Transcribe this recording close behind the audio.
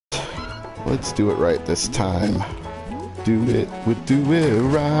Let's do it right this time. Do it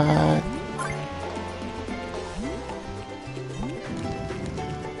right.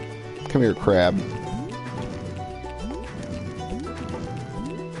 Come here, crab.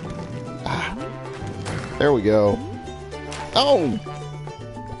 Ah, there we go. Oh!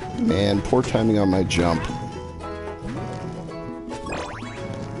 Man, poor timing on my jump.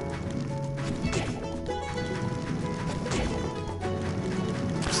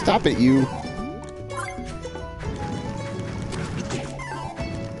 Stop it, you.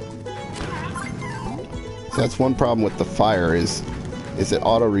 So that's one problem with the fire is it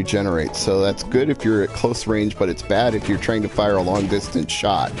auto regenerates. So that's good if you're at close range, but it's bad if you're trying to fire a long distance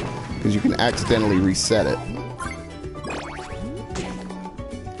shot because you can accidentally reset it.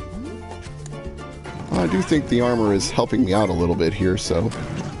 Well, I do think the armor is helping me out a little bit here, so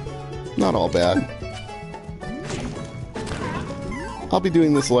not all bad. I'll be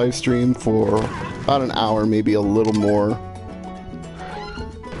doing this live stream for about an hour, maybe a little more.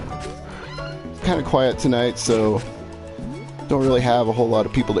 Kind of quiet tonight, so don't really have a whole lot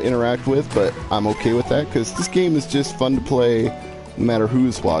of people to interact with, but I'm okay with that because this game is just fun to play no matter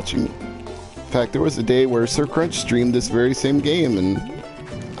who's watching. In fact, there was a day where Sir Crunch streamed this very same game, and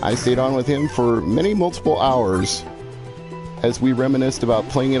I stayed on with him for many multiple hours as we reminisced about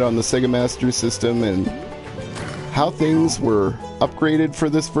playing it on the Sega Master System and how things were upgraded for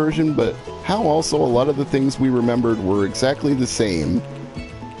this version, but how also a lot of the things we remembered were exactly the same.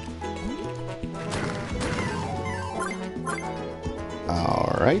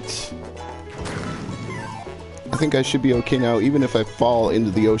 Alright. I think I should be okay now, even if I fall into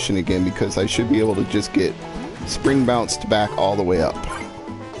the ocean again, because I should be able to just get spring bounced back all the way up.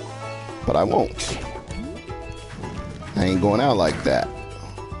 But I won't. I ain't going out like that.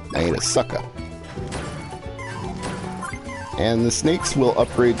 I ain't a sucker. And the snakes will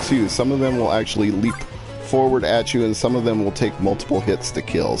upgrade too. Some of them will actually leap forward at you, and some of them will take multiple hits to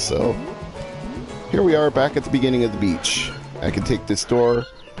kill. So here we are back at the beginning of the beach. I can take this door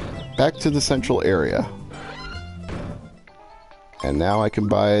back to the central area. And now I can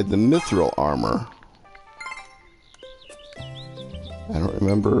buy the mithril armor. I don't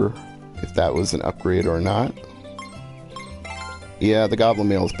remember if that was an upgrade or not. Yeah, the goblin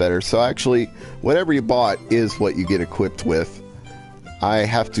mail is better. So actually, whatever you bought is what you get equipped with. I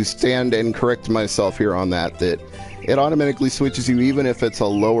have to stand and correct myself here on that it automatically switches you even if it's a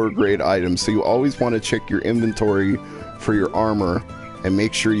lower grade item. So you always want to check your inventory for your armor and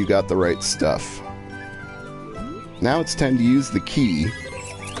make sure you got the right stuff. Now it's time to use the key,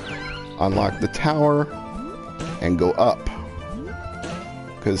 unlock the tower, and go up.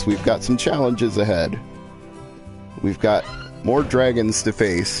 Because we've got some challenges ahead. We've got more dragons to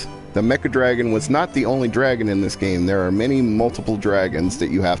face. The Mecha Dragon was not the only dragon in this game. There are many multiple dragons that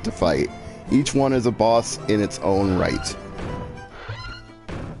you have to fight. Each one is a boss in its own right.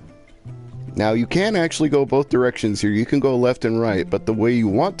 Now you can actually go both directions here. You can go left and right, but the way you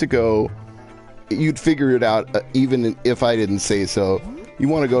want to go, you'd figure it out even if I didn't say so. You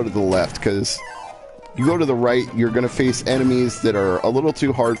want to go to the left because you go to the right, you're going to face enemies that are a little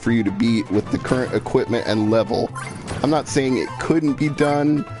too hard for you to beat with the current equipment and level. I'm not saying it couldn't be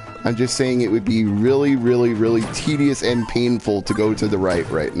done. I'm just saying it would be really, really, really tedious and painful to go to the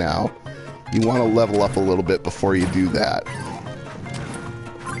right now. You want to level up a little bit before you do that.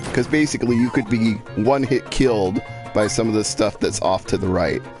 Because basically you could be one hit killed by some of the stuff that's off to the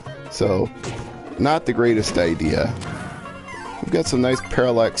right. So, not the greatest idea. We've got some nice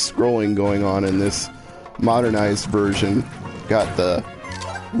parallax scrolling going on in this modernized version. Got the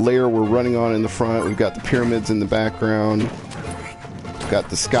layer we're running on in the front. We've got the pyramids in the background. Got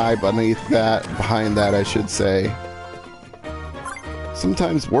the sky beneath that, behind that I should say.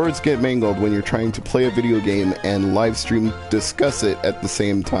 Sometimes words get mangled when you're trying to play a video game and live stream discuss it at the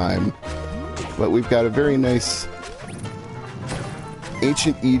same time. But we've got a very nice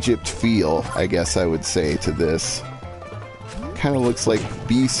ancient Egypt feel, I guess I would say, to this. Kind of looks like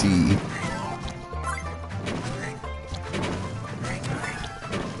BC.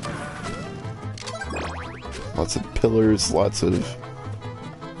 Lots of pillars, lots of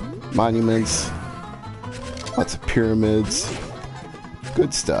monuments, lots of pyramids.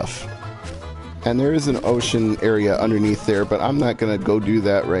 Good stuff. And there is an ocean area underneath there, but I'm not going to go do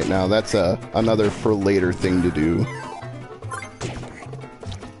that right now. That's another for later thing to do.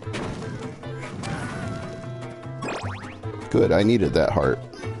 Good, I needed that heart.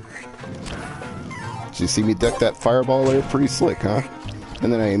 Did you see me duck that fireball there? Pretty slick, huh?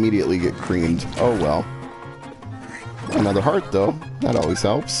 And then I immediately get creamed. Oh well. Another heart, though. That always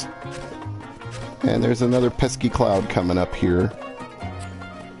helps. And there's another pesky cloud coming up here.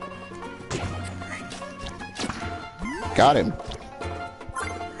 Got him.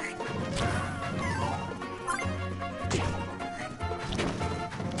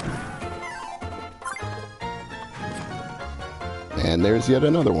 And there's yet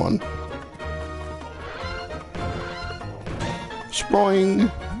another one.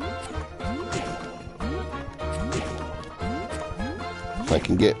 Sproing. If I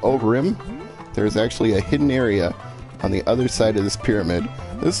can get over him, there's actually a hidden area on the other side of this pyramid.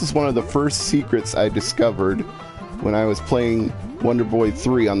 This is one of the first secrets I discovered when I was playing Wonder Boy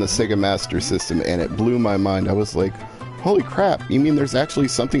 3 on the Sega Master System, and it blew my mind. I was like, holy crap, you mean there's actually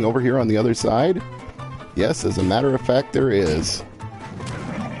something over here on the other side? Yes, as a matter of fact, there is.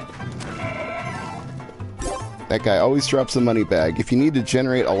 That guy always drops a money bag. If you need to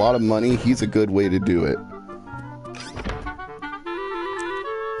generate a lot of money, he's a good way to do it.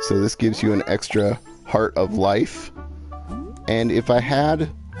 So this gives you an extra heart of life. And if I had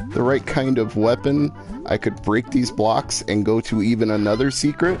the right kind of weapon, I could break these blocks and go to even another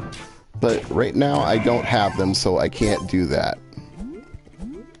secret. But right now I don't have them, so I can't do that.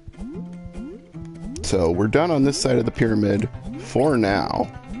 So we're done on this side of the pyramid for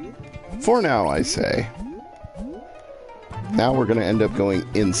now. For now, I say. Now we're going to end up going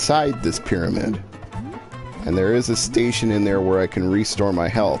inside this pyramid. And there is a station in there where I can restore my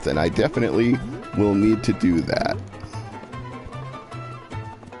health, and I definitely will need to do that.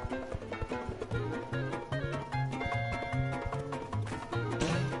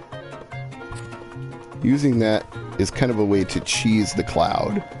 Using that is kind of a way to cheese the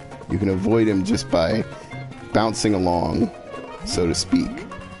Cloud. You can avoid him just by bouncing along, so to speak.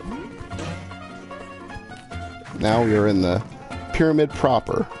 Now we are in the pyramid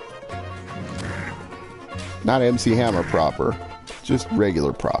proper. Not MC Hammer proper, just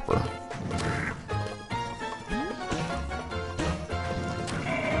regular proper.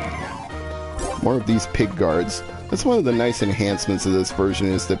 More of these pig guards. That's one of the nice enhancements of this version,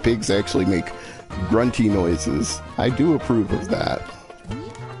 is the pigs actually make grunty noises. I do approve of that.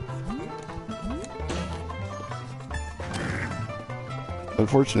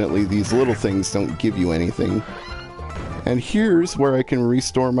 Unfortunately, these little things don't give you anything. And here's where I can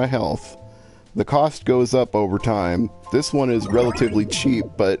restore my health. The cost goes up over time. This one is relatively cheap,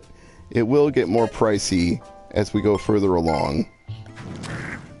 but it will get more pricey as we go further along.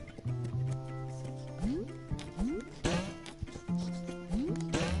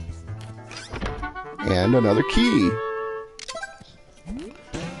 And another key! You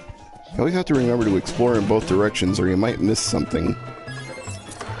always have to remember to explore in both directions or you might miss something.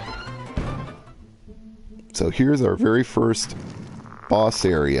 So here's our very first boss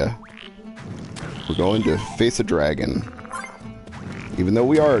area. We're going to face a dragon. Even though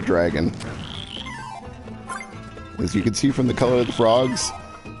we are a dragon. As you can see from the color of the frogs,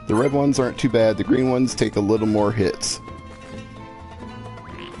 the red ones aren't too bad, the green ones take a little more hits.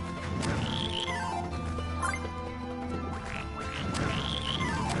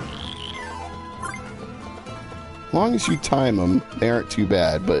 As long as you time them, they aren't too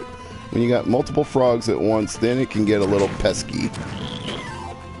bad, but when you got multiple frogs at once, then it can get a little pesky.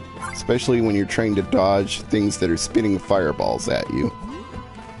 Especially when you're trying to dodge things that are spitting fireballs at you.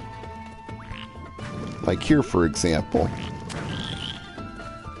 Like here, for example.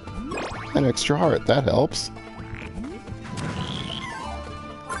 An extra heart, that helps.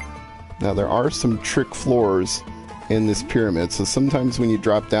 Now there are some trick floors in this pyramid, so sometimes when you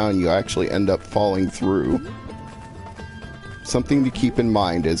drop down you actually end up falling through. Something to keep in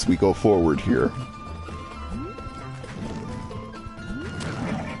mind as we go forward here.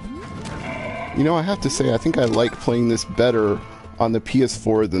 You know, I have to say, I think I like playing this better on the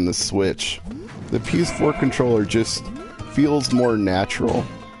PS4 than the Switch. The PS4 controller just feels more natural.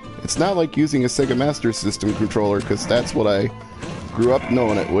 It's not like using a Sega Master System controller, because that's what I grew up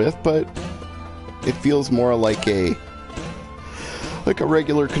knowing it with, but it feels more like a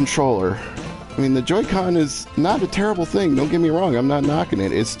regular controller. I mean, the Joy-Con is not a terrible thing, don't get me wrong, I'm not knocking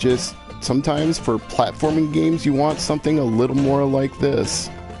it. It's just, sometimes for platforming games you want something a little more like this.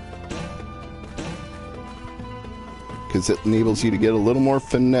 Because it enables you to get a little more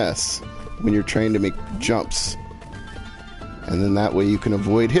finesse when you're trying to make jumps. And then that way you can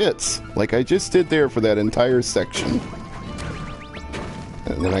avoid hits, like I just did there for that entire section.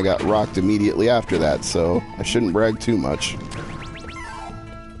 And then I got rocked immediately after that, so I shouldn't brag too much.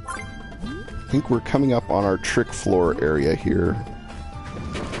 I think we're coming up on our trick floor area here.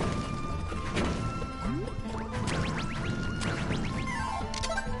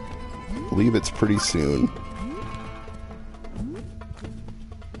 I believe it's pretty soon.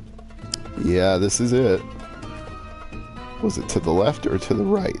 Yeah, this is it. Was it to the left or to the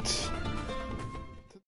right?